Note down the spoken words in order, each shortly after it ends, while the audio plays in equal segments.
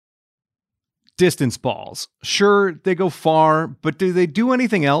Distance balls. Sure, they go far, but do they do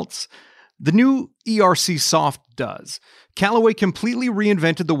anything else? The new ERC Soft does. Callaway completely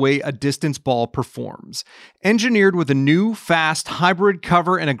reinvented the way a distance ball performs. Engineered with a new, fast, hybrid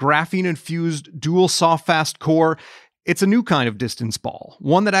cover and a graphene-infused dual soft-fast core, it's a new kind of distance ball,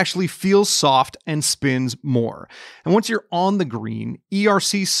 one that actually feels soft and spins more. And once you're on the green,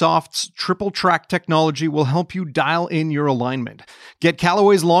 ERC Soft's triple track technology will help you dial in your alignment. Get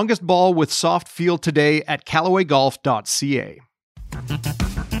Callaway's longest ball with soft feel today at callawaygolf.ca.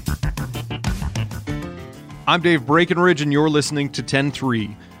 I'm Dave Breckenridge, and you're listening to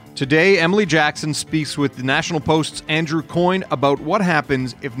 10-3. Today, Emily Jackson speaks with the National Post's Andrew Coyne about what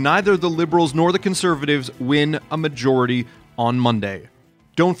happens if neither the Liberals nor the Conservatives win a majority on Monday.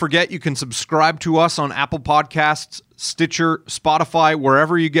 Don't forget you can subscribe to us on Apple Podcasts, Stitcher, Spotify,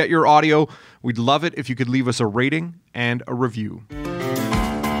 wherever you get your audio. We'd love it if you could leave us a rating and a review.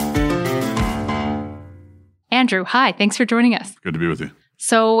 Andrew, hi. Thanks for joining us. Good to be with you.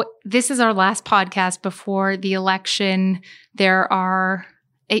 So this is our last podcast before the election.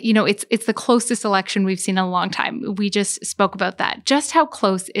 It's the closest election we've seen in a long time. We just spoke about that. Just how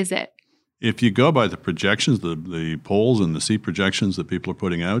close is it? If you go by the projections, the polls and the seat projections that people are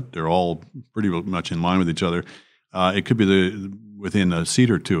putting out, they're all pretty much in line with each other. It could be within a seat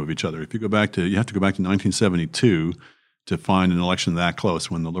or two of each other. If you have to go back to 1972 to find an election that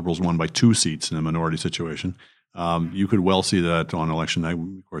close when the Liberals won by 2 seats in a minority situation. You could well see that on election night,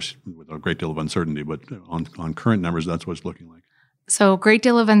 of course, with a great deal of uncertainty, but on current numbers, that's what it's looking like. So great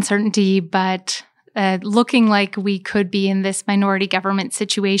deal of uncertainty, but looking like we could be in this minority government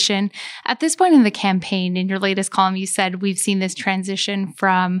situation. At this point in the campaign, in your latest column, you said we've seen this transition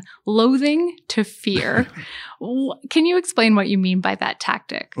from loathing to fear. Can you explain what you mean by that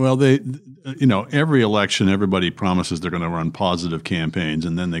tactic? Well, every election, everybody promises they're going to run positive campaigns,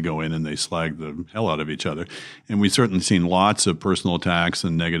 and then they go in and they slag the hell out of each other. And we've certainly seen lots of personal attacks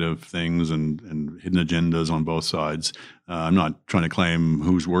and negative things and hidden agendas on both sides. I'm not trying to claim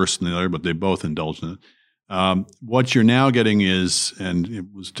who's worse than the other, but they both indulge in it. What you're now getting is, and it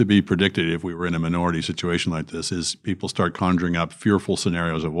was to be predicted if we were in a minority situation like this, is people start conjuring up fearful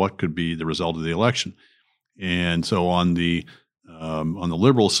scenarios of what could be the result of the election. And so on the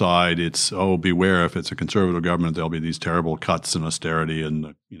Liberal side, it's, beware, if it's a Conservative government, there'll be these terrible cuts and austerity,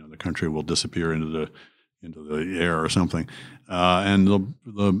 and the country will disappear into the air or something. And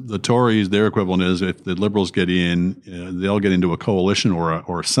the Tories, their equivalent is if the Liberals get in, they'll get into a coalition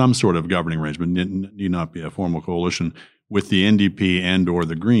or some sort of governing arrangement. It need not be a formal coalition with the NDP and or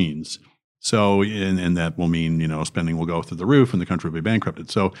the Greens. So, and that will mean, spending will go through the roof and the country will be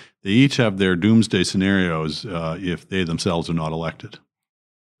bankrupted. So they each have their doomsday scenarios if they themselves are not elected.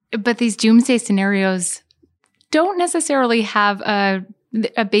 But these doomsday scenarios don't necessarily have a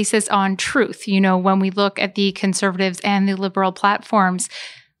basis on truth. When we look at the Conservatives and the Liberal platforms,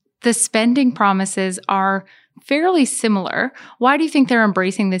 the spending promises are fairly similar. Why do you think they're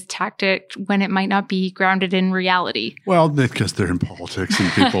embracing this tactic when it might not be grounded in reality? Well, because they're in politics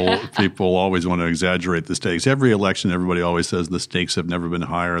and people always want to exaggerate the stakes. Every election, everybody always says the stakes have never been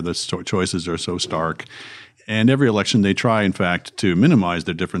higher. The choices are so stark. And every election, they try, in fact, to minimize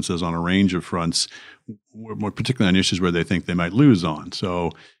their differences on a range of fronts, more particularly on issues where they think they might lose on.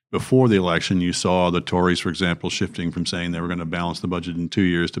 So before the election, you saw the Tories, for example, shifting from saying they were going to balance the budget in 2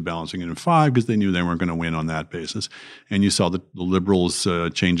 years to balancing it in 5 because they knew they weren't going to win on that basis. And you saw the Liberals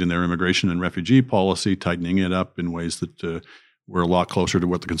changing their immigration and refugee policy, tightening it up in ways that were a lot closer to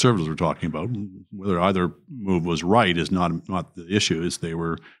what the Conservatives were talking about. Whether either move was right is not the issue. Is they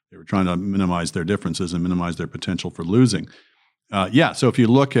were trying to minimize their differences and minimize their potential for losing. So if you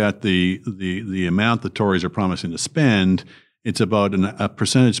look at the amount the Tories are promising to spend, it's about a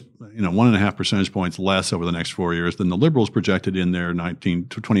percentage, 1.5 percentage points less over the next 4 years than the Liberals projected in their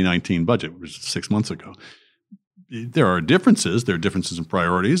 2019 budget, which was 6 months ago. There are differences. There are differences in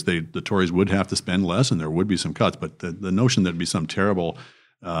priorities. The Tories would have to spend less, and there would be some cuts. But the notion that it'd be some terrible,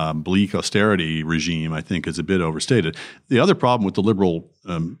 bleak austerity regime, I think, is a bit overstated. The other problem with the Liberal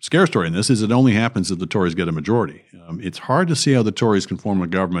scare story in this is it only happens if the Tories get a majority. It's hard to see how the Tories can form a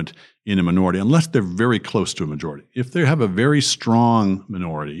government in a minority unless they're very close to a majority. If they have a very strong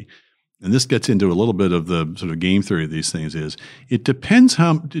minority, and this gets into a little bit of the sort of game theory of these things, is it depends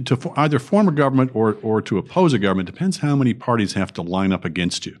how to either form a government or to oppose a government depends how many parties have to line up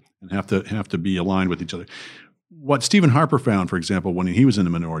against you and have to be aligned with each other. What Stephen Harper found, for example, when he was in a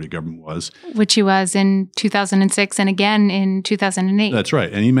minority government was... Which he was in 2006 and again in 2008. That's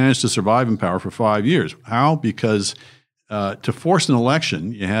right. And he managed to survive in power for 5 years. How? Because to force an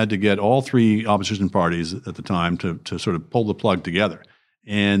election, you had to get all 3 opposition parties at the time to sort of pull the plug together.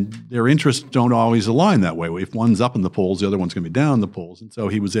 And their interests don't always align that way. If one's up in the polls, the other one's going to be down in the polls. And so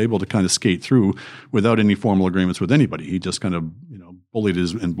he was able to kind of skate through without any formal agreements with anybody. He just kind of, bullied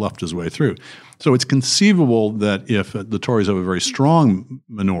and bluffed his way through. So it's conceivable that if the Tories have a very strong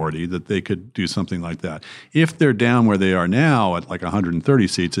minority, that they could do something like that. If they're down where they are now at like 130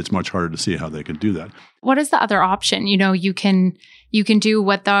 seats, it's much harder to see how they could do that. What is the other option? You can do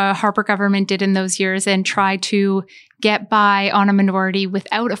what the Harper government did in those years and try to get by on a minority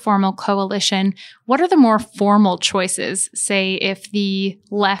without a formal coalition. What are the more formal choices, say, if the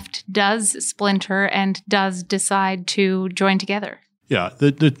left does splinter and does decide to join together? Yeah,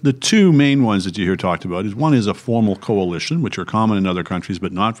 the two main ones that you hear talked about is one is a formal coalition, which are common in other countries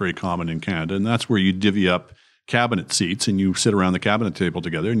but not very common in Canada, and that's where you divvy up cabinet seats and you sit around the cabinet table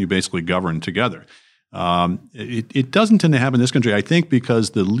together and you basically govern together. It doesn't tend to happen in this country, I think,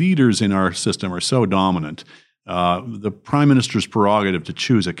 because the leaders in our system are so dominant. The prime minister's prerogative to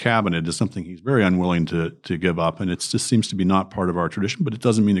choose a cabinet is something he's very unwilling to give up, and it just seems to be not part of our tradition, but it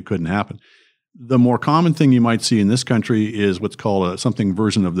doesn't mean it couldn't happen. The more common thing you might see in this country is what's called something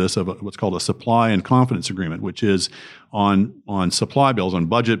version of this, of what's called a supply and confidence agreement, which is on supply bills, on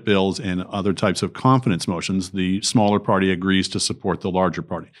budget bills, and other types of confidence motions, the smaller party agrees to support the larger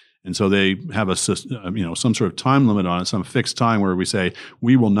party. And so they have a some sort of time limit on it, some fixed time where we say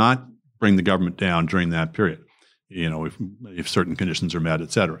we will not bring the government down during that period, if certain conditions are met,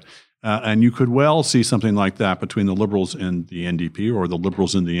 et cetera. And you could well see something like that between the Liberals and the NDP, or the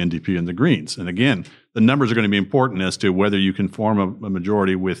Liberals and the NDP and the Greens. And again, the numbers are going to be important as to whether you can form a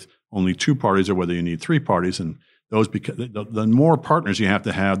majority with only two parties or whether you need three parties. And those, because the more partners you have,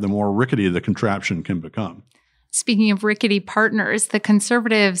 the more rickety the contraption can become. Speaking of rickety partners, the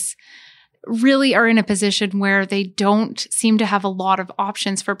Conservatives really are in a position where they don't seem to have a lot of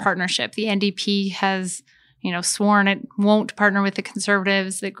options for partnership. The NDP has sworn it won't partner with the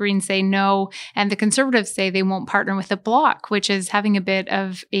Conservatives. The Greens say no. And the Conservatives say they won't partner with the Bloc, which is having a bit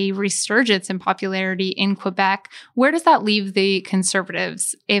of a resurgence in popularity in Quebec. Where does that leave the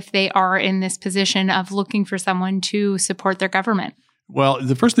Conservatives if they are in this position of looking for someone to support their government? Well,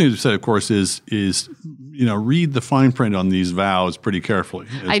 the first thing to say, of course, is read the fine print on these vows pretty carefully.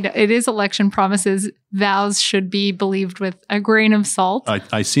 It is election promises. Vows should be believed with a grain of salt.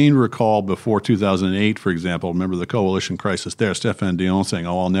 I seem to recall before 2008, for example, remember the coalition crisis there, Stéphane Dion saying,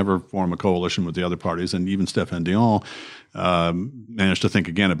 I'll never form a coalition with the other parties. And even Stéphane Dion managed to think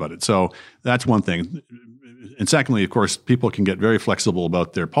again about it. So that's one thing. And secondly, of course, people can get very flexible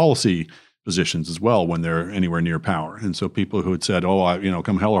about their policy positions as well when they're anywhere near power. And so people who had said,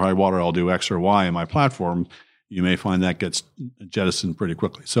 come hell or high water, I'll do X or Y in my platform, you may find that gets jettisoned pretty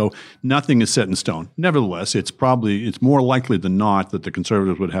quickly. So nothing is set in stone. Nevertheless, it's more likely than not that the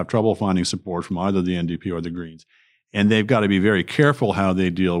Conservatives would have trouble finding support from either the NDP or the Greens. And they've got to be very careful how they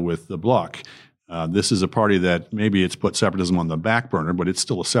deal with the Bloc. This is a party that maybe it's put separatism on the back burner, but it's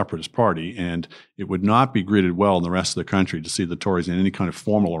still a separatist party, and it would not be greeted well in the rest of the country to see the Tories in any kind of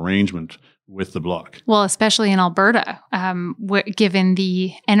formal arrangement with the Bloc. Well, especially in Alberta, given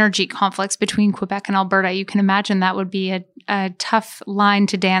the energy conflicts between Quebec and Alberta, you can imagine that would be a tough line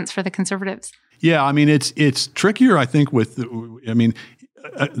to dance for the Conservatives. Yeah, it's trickier, I think,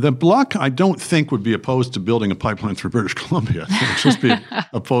 the Bloc, I don't think, would be opposed to building a pipeline through British Columbia. It would just be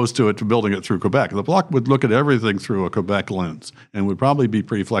opposed to building it through Quebec. The Bloc would look at everything through a Quebec lens and would probably be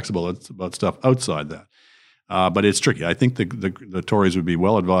pretty flexible about stuff outside that. But it's tricky. I think the Tories would be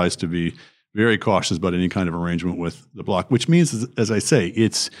well advised to be very cautious about any kind of arrangement with the Bloc, which means, as I say,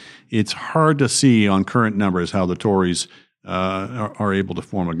 it's hard to see on current numbers how the Tories are able to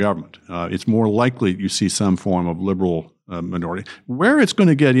form a government. It's more likely you see some form of Liberal minority. Where it's going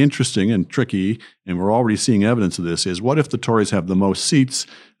to get interesting and tricky, and we're already seeing evidence of this, is what if the Tories have the most seats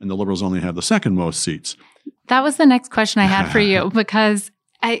and the Liberals only have the second most seats? That was the next question I had for you, because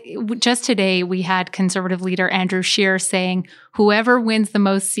just today we had Conservative leader Andrew Scheer saying whoever wins the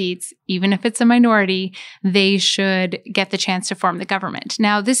most seats, even if it's a minority, they should get the chance to form the government.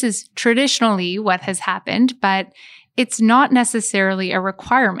 Now, this is traditionally what has happened, but it's not necessarily a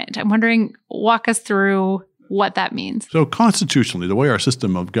requirement. I'm wondering, walk us through what that means. So constitutionally, the way our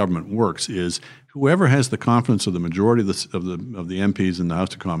system of government works is whoever has the confidence of the majority of the MPs in the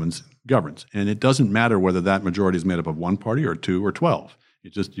House of Commons governs. And it doesn't matter whether that majority is made up of one party or two or 12.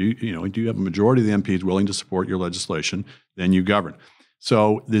 It just, do you have a majority of the MPs willing to support your legislation, then you govern.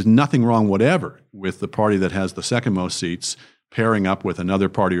 So there's nothing wrong whatever with the party that has the second most seats pairing up with another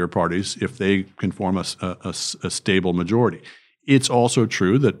party or parties if they can form a stable majority. It's also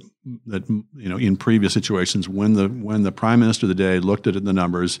true that in previous situations, when the prime minister of the day looked at the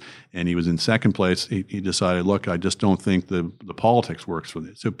numbers and he was in second place, he decided, look, I just don't think the politics works for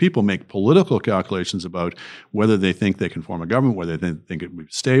this. So people make political calculations about whether they think they can form a government, whether they think it will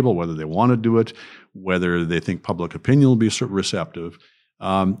be stable, whether they want to do it, whether they think public opinion will be receptive.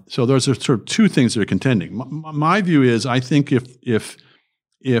 So those are sort of two things that are contending. My view is, I think if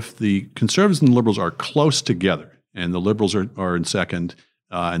the Conservatives and the Liberals are close together, and the Liberals are in second,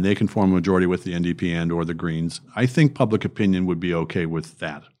 and they can form a majority with the NDP and or the Greens, I think public opinion would be okay with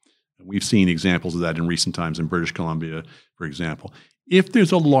that. We've seen examples of that in recent times in British Columbia, for example. If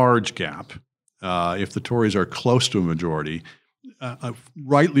there's a large gap, if the Tories are close to a majority,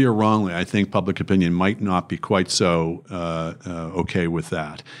 rightly or wrongly, I think public opinion might not be quite so okay with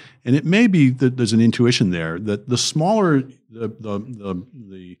that. And it may be that there's an intuition there that the smaller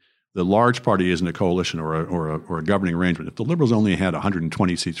the large party is in a coalition or a governing arrangement. If the Liberals only had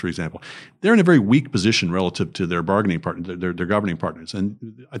 120 seats, for example, they're in a very weak position relative to their bargaining partner, their governing partners.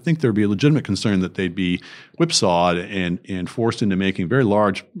 And I think there'd be a legitimate concern that they'd be whipsawed and forced into making very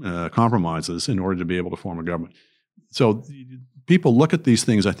large compromises in order to be able to form a government. So people look at these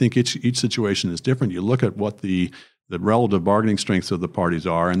things. I think each situation is different. You look at what the relative bargaining strengths of the parties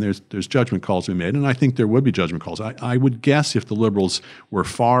are, and there's judgment calls to be made, and I think there would be judgment calls. I would guess if the Liberals were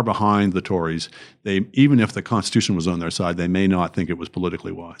far behind the Tories, even if the Constitution was on their side, they may not think it was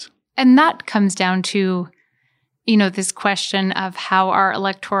politically wise. And that comes down to, this question of how our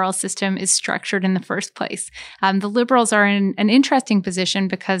electoral system is structured in the first place. The Liberals are in an interesting position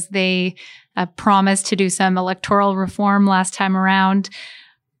because they promised to do some electoral reform last time around.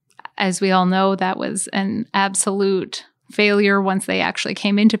 As we all know, that was an absolute failure once they actually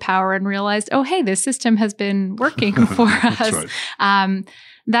came into power and realized, oh, hey, this system has been working for us. Right.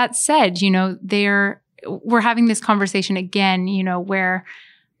 That said, we're having this conversation again, where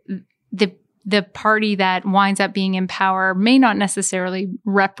the party that winds up being in power may not necessarily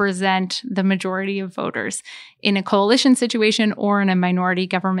represent the majority of voters in a coalition situation or in a minority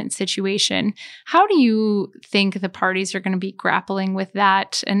government situation. How do you think the parties are going to be grappling with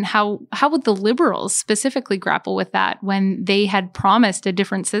that? And how would the Liberals specifically grapple with that when they had promised a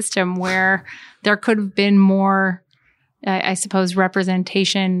different system where there could have been more, I suppose,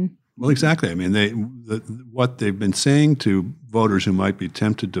 representation? Well, exactly. I mean, what they've been saying to voters who might be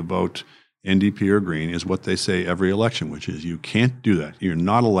tempted to vote NDP or Green is what they say every election, which is you can't do that. You're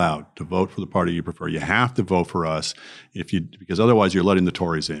not allowed to vote for the party you prefer. You have to vote for us because otherwise you're letting the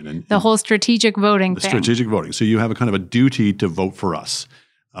Tories in. And the whole strategigic voting thing. Strategic voting. So you have a kind of a duty to vote for us,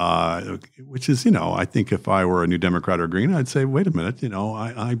 which is, I think if I were a New Democrat or Green, I'd say, wait a minute,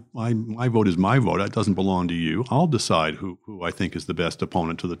 my vote is my vote. It doesn't belong to you. I'll decide who I think is the best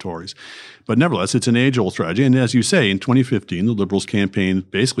opponent to the Tories. But nevertheless, it's an age-old strategy. And as you say, in 2015, the Liberals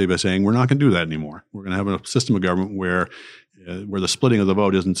campaigned basically by saying, we're not going to do that anymore. We're going to have a system of government where the splitting of the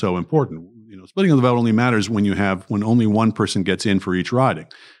vote isn't so important. Splitting of the vote only matters when only one person gets in for each riding,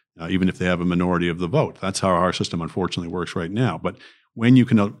 even if they have a minority of the vote. That's how our system unfortunately works right now. But when you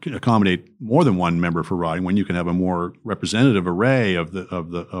can accommodate more than one member for riding, when you can have a more representative array of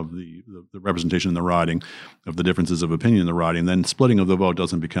the representation in the riding, of the differences of opinion in the riding, then splitting of the vote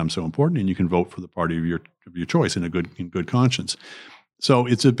doesn't become so important, and you can vote for the party of your choice in good conscience. So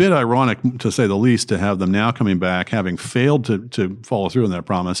it's a bit ironic, to say the least, to have them now coming back, having failed to follow through on that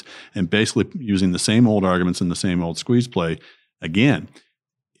promise, and basically using the same old arguments and the same old squeeze play again.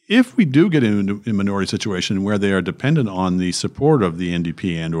 If we do get into a minority situation where they are dependent on the support of the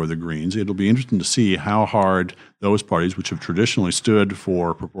NDP and or the Greens, it'll be interesting to see how hard those parties, which have traditionally stood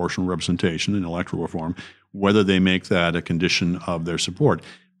for proportional representation and electoral reform, whether they make that a condition of their support.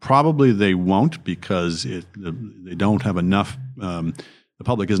 Probably they won't, because they don't have enough. The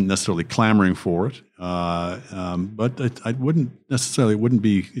public isn't necessarily clamoring for it, but it wouldn't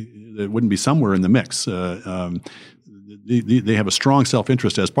be somewhere in the mix. They have a strong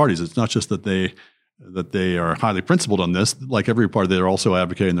self-interest as parties. It's not just that they are highly principled on this. Like every party, they're also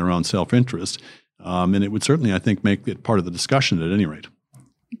advocating their own self-interest. And it would certainly, I think, make it part of the discussion at any rate.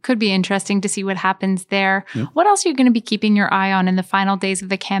 It could be interesting to see what happens there. Yeah. What else are you going to be keeping your eye on in the final days of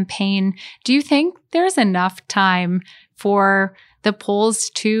the campaign? Do you think there's enough time for the polls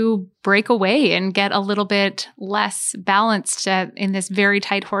to break away and get a little bit less balanced in this very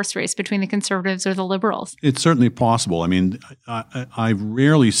tight horse race between the Conservatives or the Liberals? It's certainly possible. I mean, I've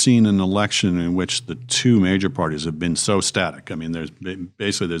rarely seen an election in which the two major parties have been so static. I mean, there's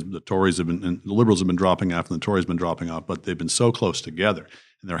the Tories have been, and the Liberals have been dropping off, and the Tories have been dropping off, but they've been so close together,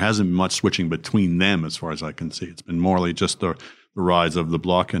 and there hasn't been much switching between them as far as I can see. It's been morely just the rise of the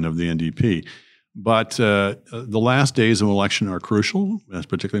Bloc and of the NDP. But the last days of an election are crucial,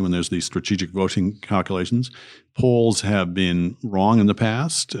 particularly when there's these strategic voting calculations. Polls have been wrong in the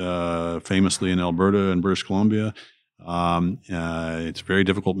past, famously in Alberta and British Columbia. It's a very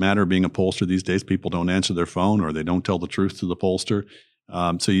difficult matter being a pollster these days. People don't answer their phone or they don't tell the truth to the pollster.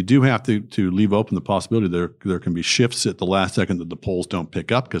 So you do have to leave open the possibility there can be shifts at the last second that the polls don't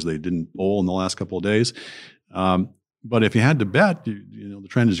pick up because they didn't poll in the last couple of days. But if you had to bet, the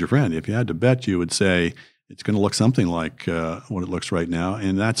trend is your friend. If you had to bet, you would say it's going to look something like what it looks right now.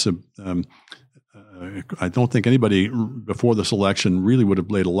 And that's I don't think anybody before this election really would have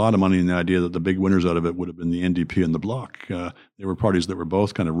laid a lot of money in the idea that the big winners out of it would have been the NDP and the Bloc. There were parties that were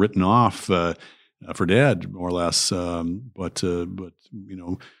both kind of written off for dead, more or less. But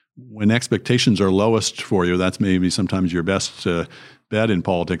when expectations are lowest for you, that's maybe sometimes your best bet in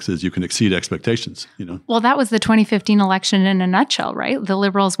politics is you can exceed expectations. Well, that was the 2015 election in a nutshell, right? The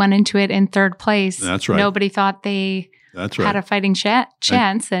Liberals went into it in third place. That's right. Nobody thought they had a fighting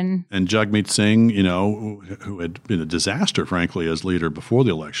chance. And Jagmeet Singh, who had been a disaster, frankly, as leader before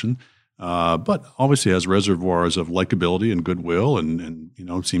the election, but obviously has reservoirs of likability and goodwill and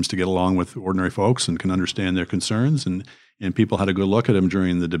seems to get along with ordinary folks and can understand their concerns. And people had a good look at him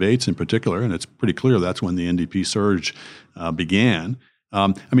during the debates in particular, and it's pretty clear that's when the NDP surge began.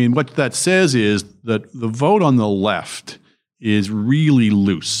 What that says is that the vote on the left is really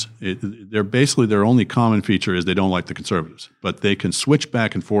loose. Their only common feature is they don't like the Conservatives, but they can switch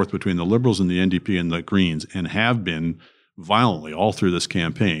back and forth between the Liberals and the NDP and the Greens and have been violently all through this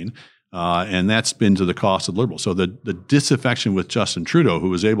campaign. And that's been to the cost of Liberals. So the disaffection with Justin Trudeau, who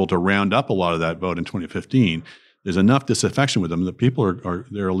was able to round up a lot of that vote in 2015, there's enough disaffection with them that people are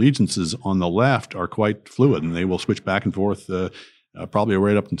their allegiances on the left are quite fluid, and they will switch back and forth probably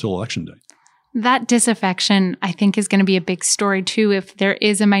right up until Election Day. That disaffection, I think, is going to be a big story, too, if there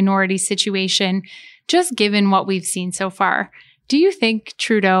is a minority situation, just given what we've seen so far. Do you think,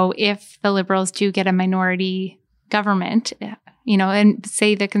 Trudeau, if the Liberals do get a minority government, and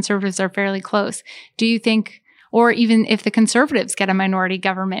say the Conservatives are fairly close, do you think, or even if the Conservatives get a minority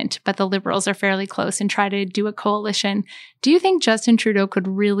government, but the Liberals are fairly close and try to do a coalition, do you think Justin Trudeau could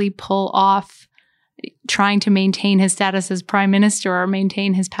really pull off trying to maintain his status as Prime Minister or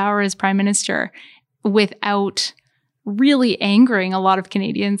maintain his power as Prime Minister without really angering a lot of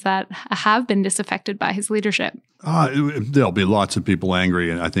Canadians that have been disaffected by his leadership? There'll be lots of people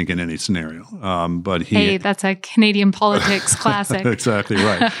angry, I think, in any scenario. But that's a Canadian politics classic. Exactly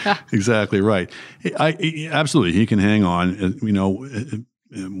right. Exactly right. Absolutely, he can hang on.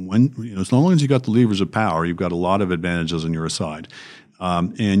 As long as you got the levers of power, you've got a lot of advantages on your side.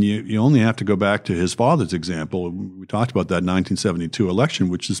 And you only have to go back to his father's example. We talked about that 1972 election,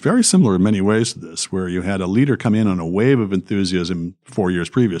 which is very similar in many ways to this, where you had a leader come in on a wave of enthusiasm 4 years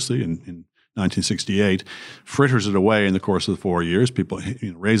previously in 1968, fritters it away in the course of the 4 years. People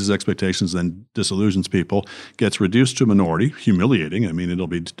raises expectations, then disillusions people, gets reduced to a minority, humiliating. It'll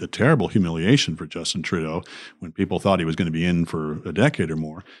be a terrible humiliation for Justin Trudeau when people thought he was going to be in for a decade or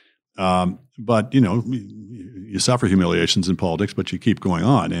more. But you suffer humiliations in politics, but you keep going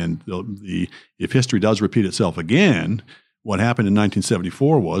on. And if history does repeat itself again, what happened in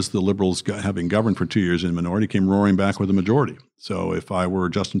 1974 was the Liberals, having governed for 2 years in minority, came roaring back with a majority. So if I were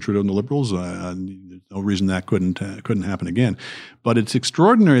Justin Trudeau and the Liberals, there's no reason that couldn't happen again. But it's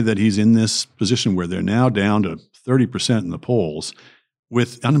extraordinary that he's in this position where they're now down to 30% in the polls,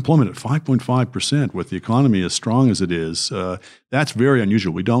 with unemployment at 5.5%, with the economy as strong as it is. That's very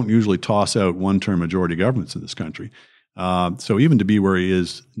unusual. We don't usually toss out one-term majority governments in this country. So even to be where he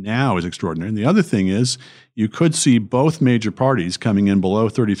is now is extraordinary. And the other thing is you could see both major parties coming in below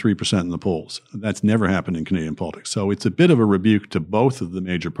 33% in the polls. That's never happened in Canadian politics. So it's a bit of a rebuke to both of the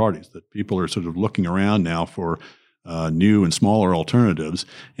major parties that people are sort of looking around now for new and smaller alternatives.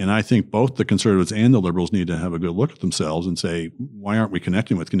 And I think both the Conservatives and the Liberals need to have a good look at themselves and say, why aren't we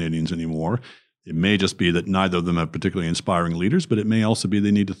connecting with Canadians anymore? It may just be that neither of them have particularly inspiring leaders, but it may also be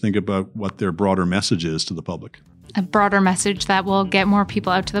they need to think about what their broader message is to the public. A broader message that will get more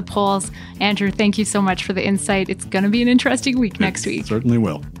people out to the polls. Andrew, thank you so much for the insight. It's going to be an interesting week next week. Certainly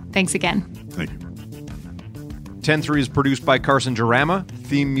will. Thanks again. Thank you. 10-3 is produced by Carson Jarama.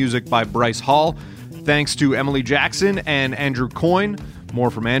 Theme music by Bryce Hall. Thanks to Emily Jackson and Andrew Coyne.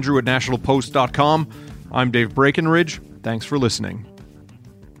 More from Andrew at nationalpost.com. I'm Dave Breckenridge. Thanks for listening.